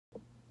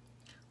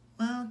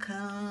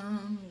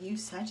Welcome, you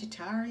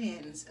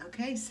Sagittarians.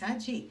 Okay,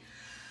 Saggy.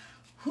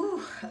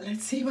 Whew,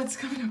 let's see what's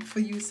coming up for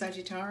you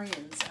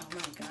Sagittarians. Oh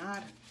my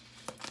God.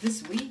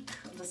 This week,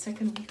 the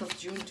second week of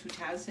June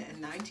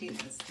 2019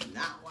 is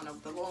not one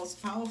of the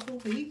most powerful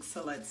weeks.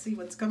 So let's see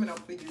what's coming up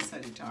for you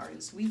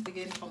Sagittarians. We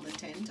begin from the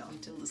 10th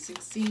until the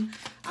 16th.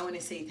 I want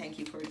to say thank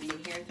you for being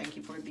here. Thank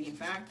you for being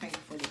back. Thank you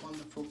for the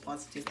wonderful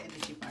positive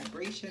energy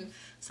vibration.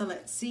 So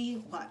let's see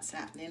what's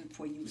happening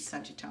for you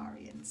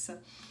Sagittarians.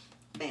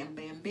 Bam,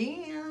 bam,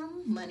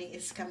 bam. Money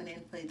is coming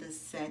in for the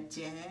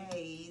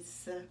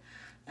Sagittarius.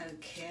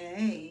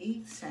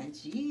 Okay,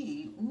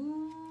 Saggy.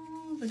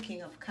 Ooh, the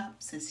King of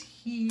Cups is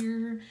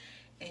here.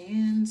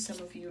 And some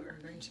of you are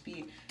going to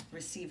be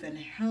receiving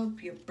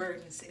help. Your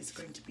burdens is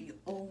going to be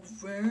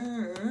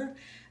over.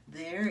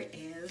 There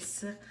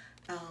is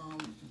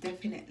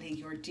definitely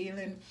you're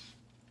dealing,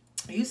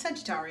 you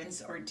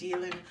Sagittarians are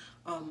dealing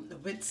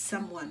with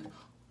someone.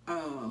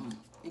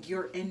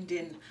 You're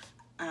ending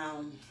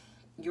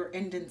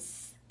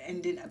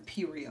a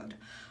period.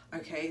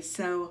 Okay,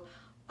 so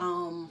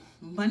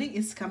money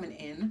is coming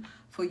in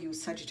for you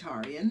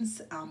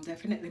Sagittarians.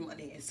 Definitely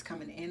money is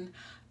coming in.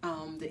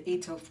 The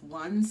 8 of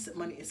Wands,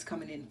 money is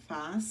coming in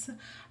fast.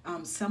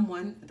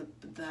 Someone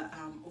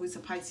who is a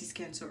Pisces,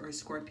 Cancer, or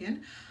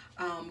Scorpion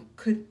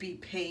could be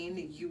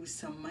paying you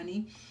some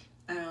money.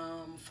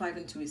 5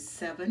 and 2 is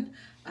 7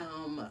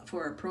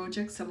 for a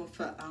project. Some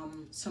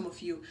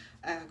of you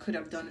could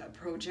have done a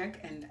project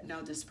and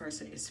now this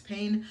person is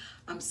paying.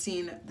 I'm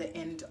seeing the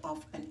end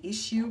of an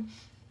issue.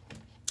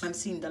 I'm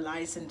seeing the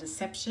lies and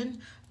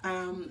deception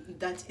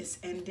that is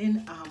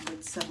ending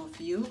with some of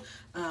you.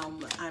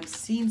 I'm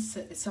seeing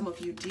some of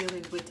you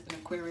dealing with an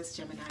Aquarius,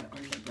 Gemini, or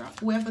Libra.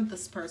 Whoever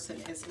this person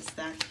is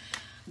that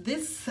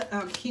this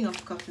King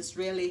of Cups is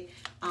really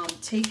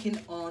taking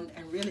on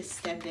and really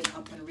standing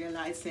up and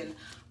realizing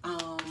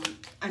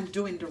and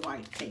doing the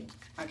right thing.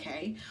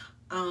 Okay,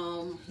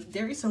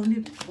 there is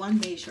only one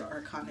major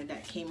arcana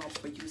that came up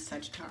for you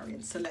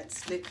Sagittarians. So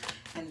let's look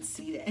and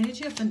see. The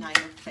energy of the Nine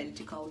of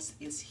Pentacles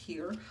is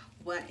here.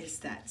 What is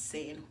that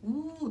saying?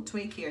 Ooh,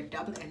 twig here,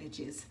 double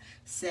energies.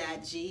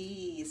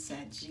 Saggy,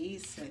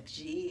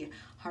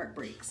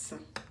 heartbreaks.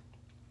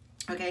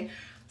 Okay,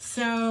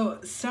 so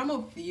some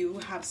of you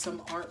have some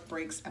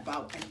heartbreaks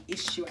about an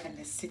issue and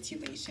a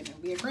situation,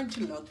 and we are going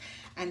to look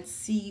and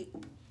see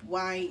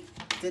why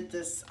did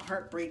this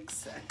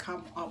heartbreaks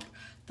come up.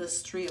 The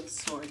Three of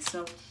Swords.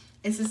 So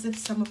it's as if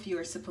some of you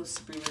are supposed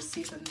to be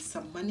receiving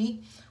some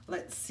money.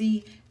 Let's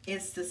see,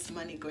 is this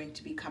money going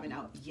to be coming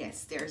out?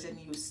 Yes, there's a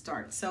new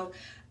start. So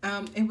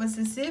it was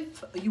as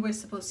if you were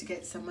supposed to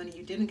get some money.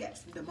 You didn't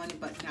get the money,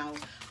 but now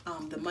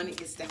the money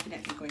is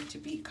definitely going to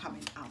be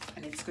coming out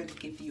and it's going to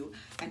give you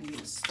a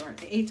new start.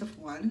 The 8 of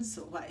Wands,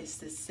 so what is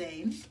this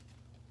saying?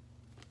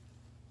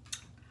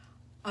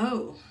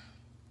 Oh,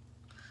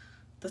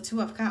 the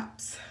 2 of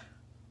Cups.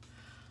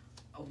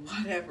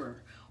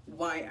 Whatever.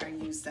 Why I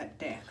use that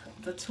deck,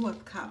 the 2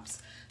 of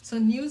Cups. So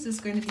news is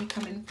going to be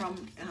coming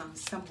from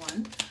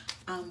someone.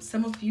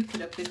 Some of you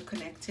could have been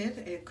connected.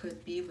 It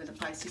could be with a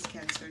Pisces,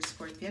 Cancer,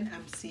 Scorpion.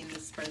 I'm seeing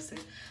this person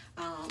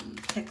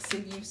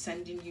texting you,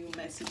 sending you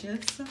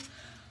messages.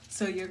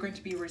 So you're going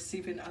to be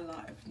receiving a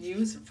lot of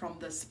news from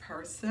this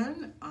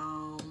person.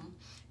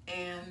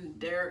 And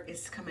there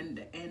is coming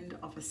the end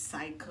of a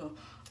cycle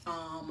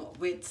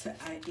with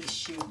an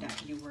issue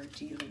that you were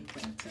dealing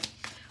with.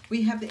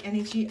 We have the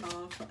energy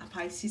of a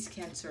Pisces,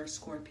 Cancer,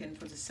 Scorpion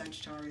for the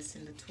Sagittarius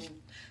in the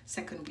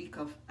second week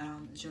of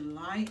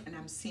July. And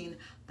I'm seeing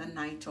the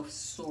Knight of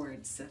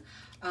Swords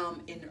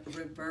in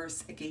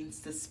reverse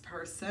against this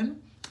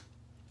person.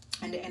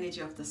 And the energy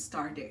of the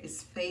Star, there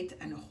is faith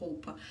and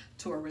hope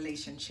to a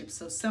relationship.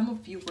 So some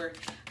of you were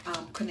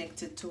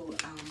connected to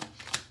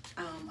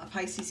a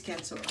Pisces,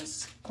 Cancer, or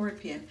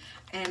Scorpion.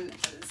 And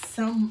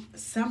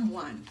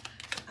someone...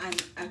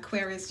 and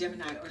Aquarius,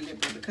 Gemini, or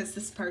Libra, because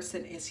this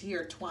person is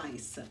here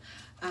twice.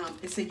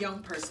 It's a young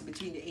person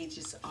between the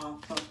ages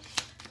of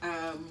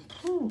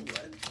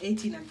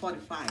 18 and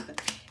 45.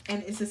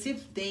 And it's as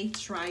if they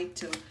try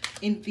to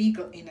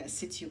inveigle in a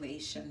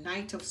situation.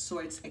 Knight of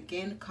Swords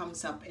again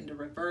comes up in the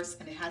reverse,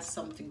 and it has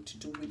something to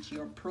do with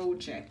your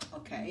project,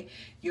 okay?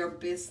 Your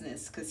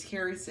business, because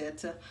here is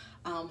it,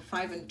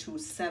 5 and 2,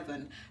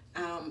 7.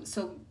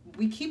 So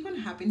we keep on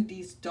having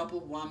these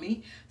double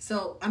whammy.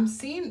 So I'm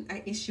seeing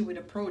an issue with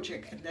a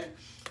project, and then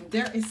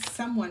there is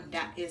someone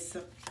that is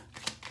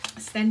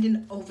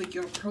standing over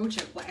your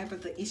project, whatever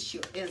the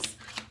issue is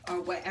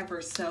or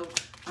whatever. So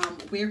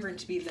we're going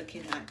to be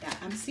looking at that.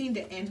 I'm seeing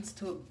the end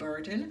to a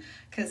burden,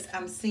 because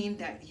I'm seeing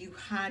that you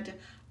had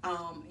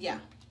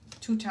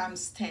 2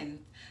 times 10.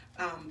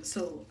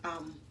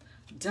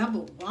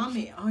 Double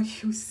whammy. Oh,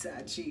 you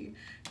Saggy.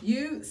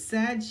 You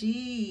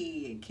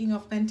Saggy. King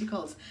of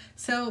Pentacles.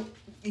 So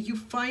you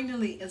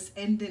finally is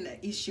ending an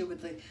issue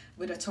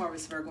with a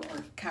Taurus, Virgo,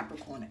 or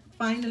Capricorn.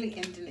 Finally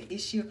ending an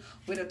issue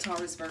with a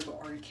Taurus, Virgo,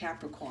 or a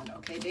Capricorn.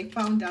 Okay, they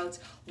found out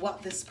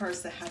what this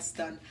person has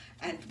done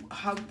and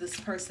how this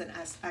person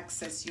has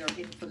accessed your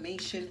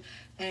information,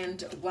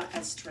 and what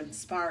has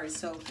transpired.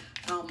 So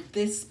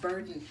this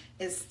burden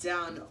is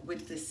down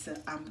with this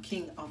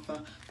King of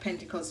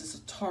Pentacles. It's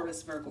a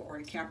Taurus, Virgo, or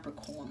a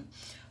Capricorn.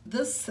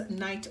 This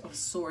Knight of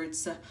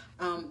Swords,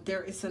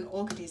 there is an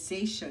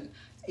organization.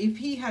 If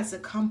he has a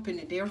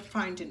company, they're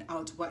finding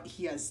out what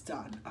he has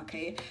done,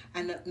 okay?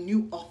 And a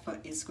new offer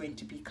is going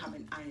to be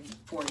coming in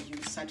for you,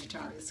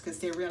 Sagittarius, because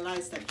they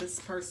realize that this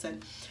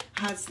person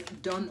has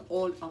done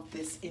all of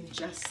this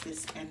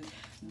injustice, and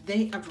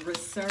they have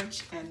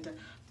researched and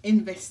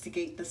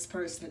investigate this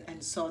person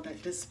and saw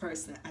that this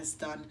person has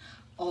done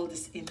all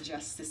this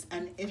injustice,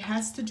 and it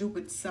has to do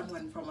with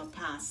someone from a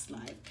past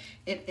life.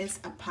 It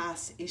is a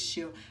past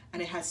issue, and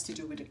it has to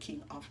do with the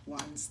King of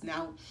Wands.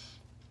 Now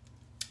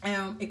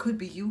it could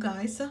be you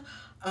guys,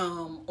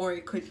 or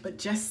it could, but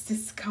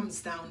justice comes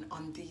down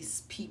on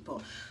these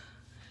people.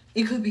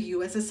 It could be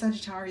you as a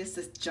Sagittarius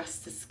that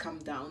justice come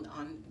down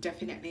on.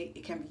 Definitely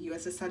it can be you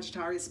as a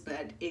Sagittarius,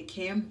 but it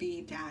can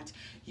be that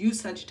you,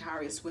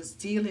 Sagittarius, was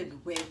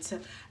dealing with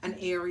an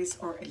Aries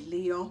or a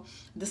Leo.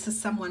 This is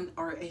someone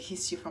or a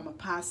history from a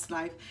past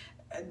life.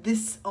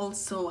 This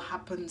also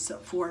happens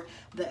for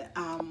the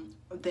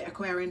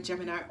Aquarian,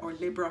 Gemini, or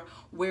Libra,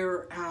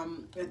 where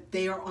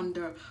they are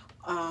under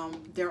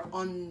they're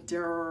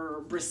under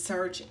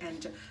research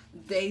and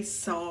they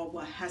saw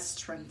what has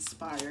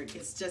transpired.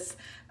 It's just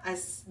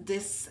as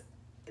this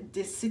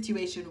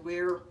situation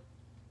where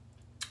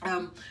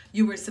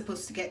you were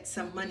supposed to get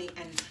some money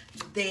and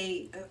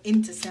they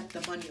intercept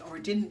the money or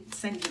didn't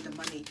send you the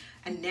money,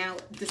 and now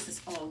this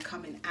is all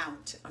coming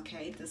out,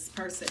 okay? This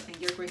person, and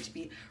you're going to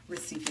be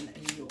receiving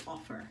a new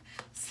offer.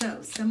 So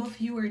some of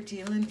you are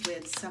dealing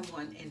with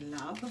someone in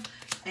love,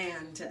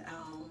 and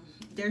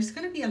there's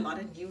going to be a lot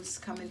of news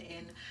coming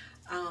in.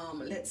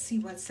 Let's see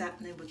what's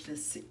happening with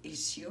this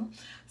issue.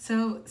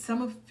 So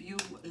some of you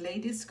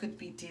ladies could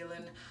be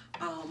dealing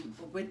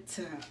with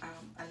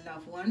a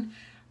loved one.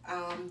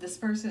 This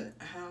person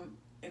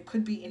it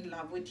could be in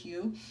love with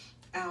you,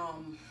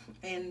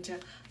 and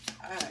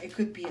it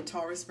could be a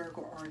Taurus,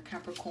 Virgo, or a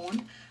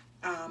Capricorn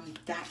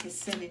that is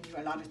sending you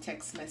a lot of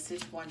text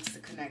message, wants to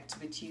connect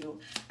with you,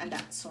 and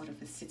that sort of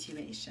a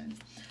situation.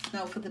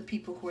 Now for the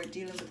people who are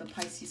dealing with a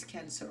Pisces,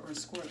 Cancer, or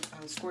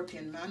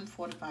Scorpion man,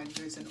 45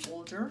 years and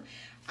older,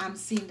 I'm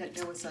seeing that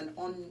there was an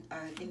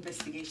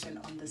investigation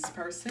on this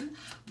person,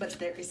 but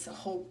there is a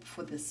hope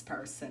for this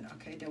person,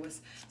 okay? There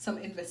was some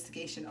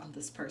investigation on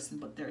this person,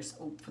 but there's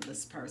hope for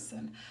this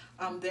person.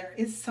 There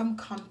is some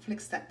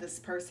conflicts that this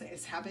person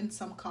is having,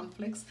 some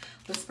conflicts.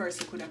 This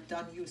person could have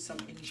done you some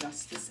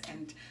injustice,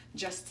 and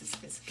justice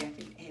is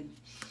getting in.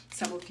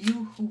 Some of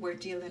you who were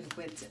dealing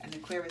with an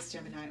Aquarius,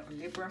 Gemini, or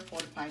Libra,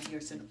 45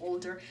 years and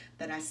older,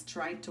 that has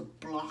tried to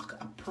block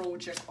a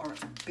project or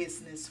a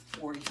business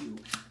for you.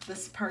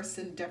 This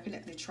person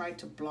definitely tried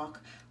to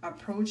block a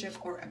project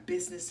or a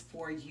business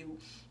for you,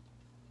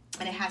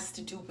 and it has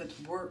to do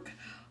with work,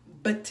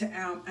 but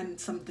and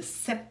some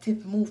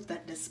deceptive move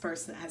that this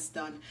person has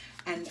done,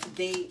 and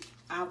they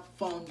have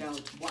found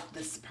out what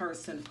this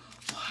person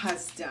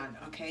has done,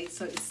 okay?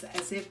 So it's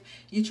as if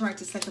you try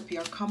to set up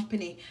your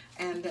company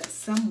and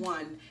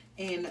someone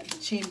in the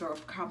Chamber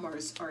of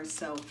Commerce or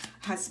so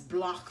has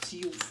blocked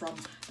you from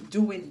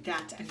doing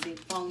that, and they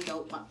found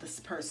out what this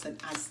person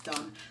has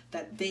done,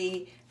 that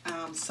they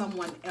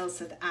someone else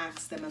had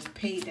asked them and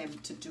paid them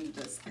to do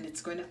this, and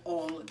it's going to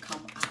all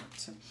come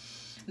out.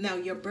 Now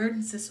your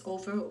burdens is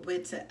over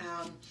with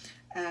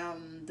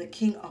the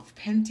King of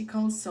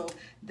Pentacles. So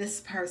this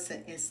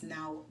person is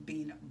now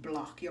being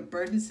blocked. Your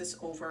burdens is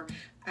over,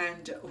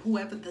 and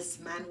whoever this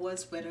man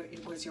was, whether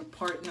it was your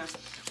partner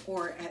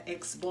or an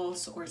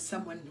ex-boss or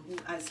someone who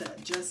has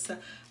just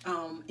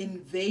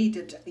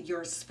invaded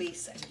your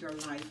space and your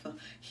life,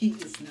 he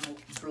is now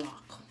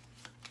blocked.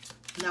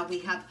 Now we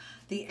have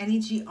the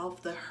energy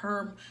of the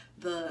Herm,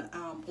 the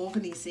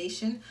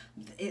organization.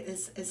 It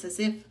is as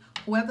if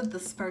whoever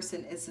this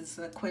person is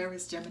an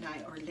Aquarius,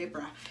 Gemini, or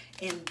Libra,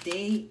 and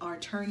they are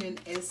turning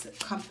his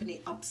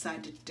company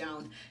upside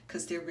down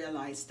because they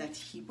realize that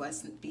he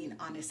wasn't being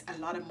honest. A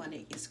lot of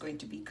money is going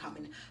to be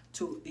coming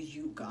to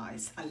you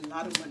guys. A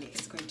lot of money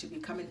is going to be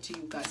coming to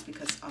you guys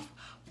because of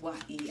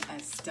what he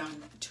has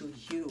done to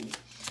you.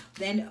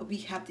 Then we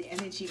have the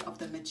energy of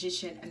the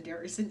Magician, and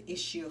there is an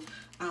issue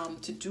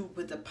to do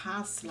with the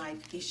past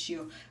life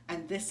issue,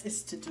 and this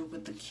is to do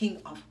with the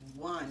King of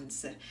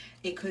Wands.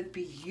 It could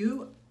be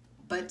you,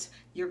 but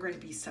you're going to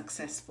be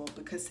successful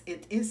because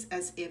it is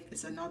as if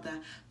it's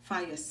another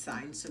fire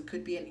sign. So it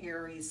could be an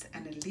Aries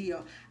and a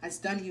Leo has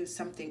done you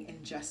something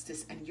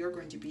injustice, and you're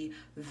going to be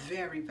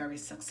very, very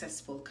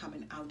successful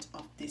coming out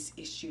of this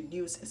issue.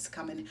 News is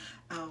coming.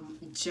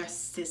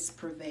 Justice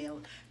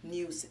prevail.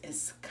 News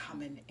is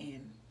coming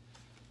in.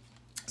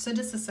 So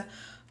this is a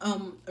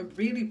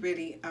really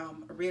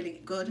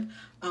good.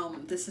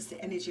 This is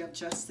the energy of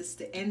justice,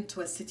 the end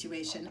to a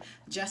situation.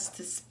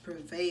 Justice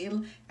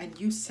prevail, and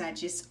you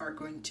Sagittarius are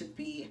going to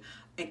be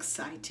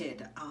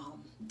excited.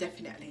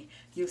 Definitely,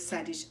 you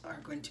Sagittarius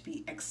are going to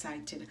be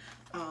excited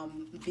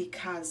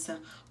because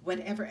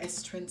whatever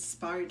has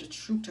transpired, the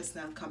truth has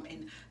now come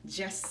in.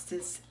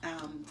 Justice,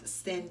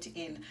 stand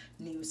in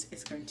news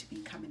is going to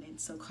be coming in.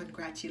 So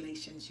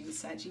congratulations, you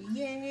Sagittarius!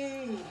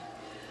 Yay!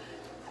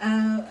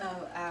 And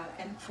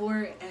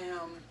for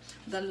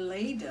the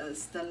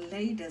ladies,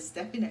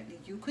 definitely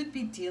you could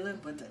be dealing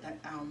with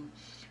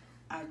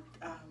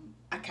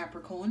a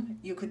Capricorn.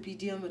 You could be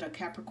dealing with a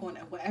Capricorn,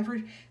 and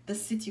whatever the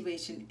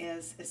situation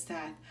is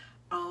that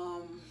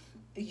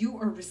you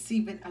are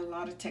receiving a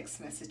lot of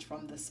text message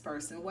from this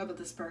person, whoever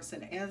this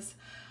person is.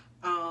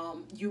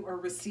 You are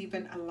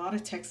receiving a lot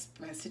of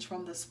text message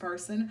from this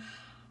person.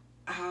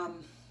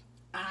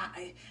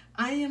 I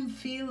am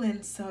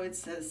feeling, so it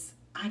says,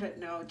 I don't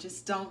know,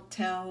 just don't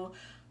tell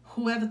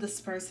whoever this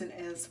person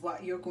is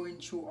what you're going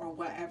through or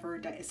whatever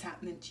that is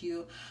happening to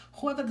you.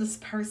 Whoever this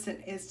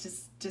person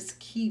is, just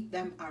keep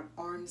them at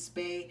arm's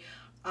bay.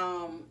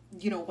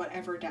 You know,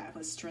 whatever that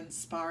was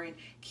transpiring,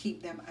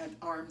 keep them at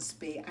arm's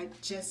bay. I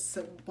just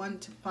want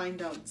to find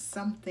out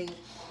something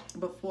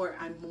before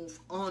I move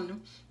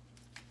on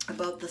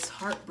about this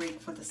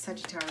heartbreak for the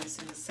Sagittarius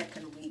in the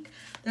second week.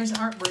 There's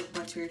heartbreak,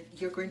 but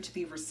you're going to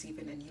be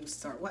receiving a new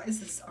start. What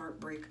is this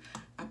heartbreak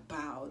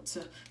about?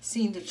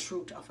 Seeing the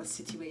truth of a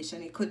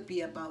situation. It could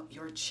be about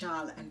your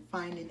child and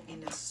finding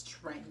inner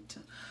strength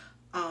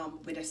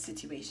with a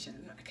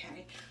situation.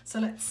 Okay, so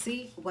let's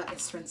see what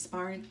is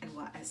transpiring and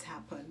what has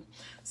happened.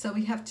 So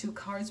we have two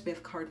cards. We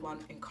have card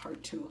 1 and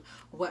card 2.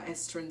 What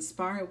has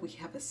transpired? We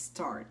have a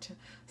start.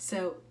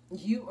 So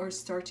you are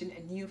starting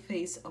a new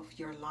phase of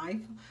your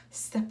life.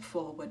 Step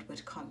forward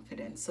with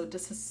confidence. So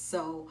this is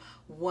so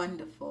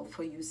wonderful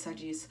for you,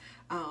 Sagittarius.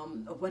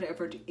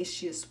 Whatever the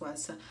issues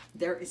was,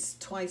 there is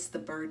twice the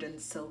burden.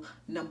 So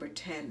number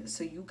 10.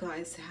 So you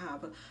guys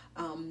have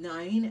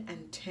 9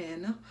 and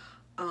 10.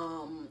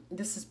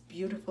 This is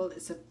beautiful.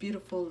 It's a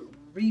beautiful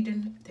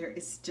reading. There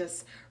is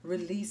just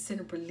releasing,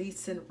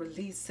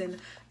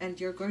 and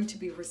you're going to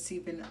be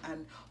receiving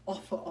an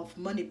offer of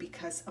money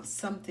because of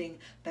something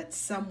that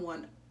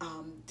someone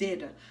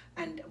did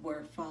and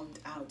were found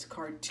out.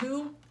 Card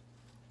 2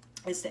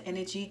 is the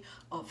energy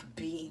of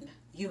being.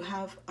 You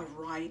have a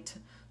right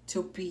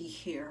to be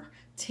here.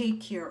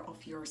 Take care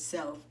of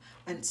yourself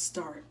and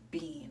start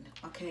being.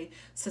 Okay,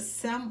 so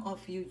some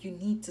of you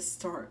need to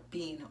start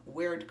being.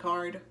 Weird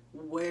card.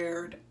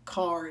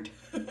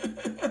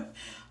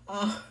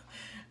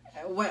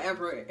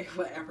 Whatever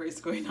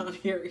is going on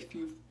here if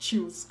you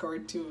choose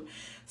card 2.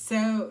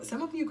 So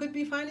some of you could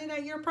be finding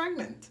out you're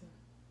pregnant.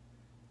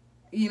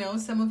 You know,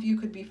 some of you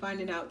could be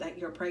finding out that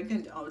you're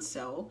pregnant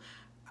also.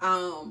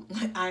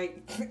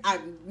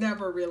 I've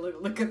never really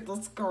looked at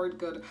this card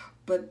good,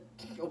 but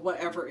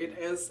whatever it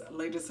is,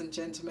 ladies and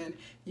gentlemen,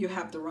 you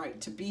have the right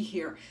to be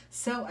here.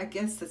 So I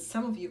guess that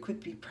some of you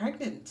could be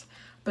pregnant,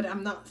 but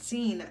I'm not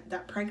seeing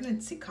that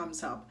pregnancy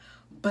comes up.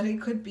 But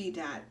it could be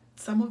that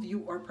some of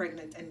you are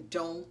pregnant and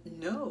don't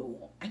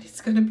know, and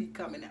it's going to be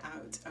coming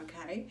out.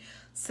 Okay,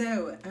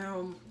 so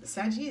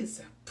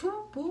Sagittarius,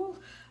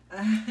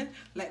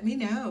 let me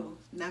know.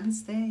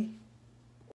 Namaste.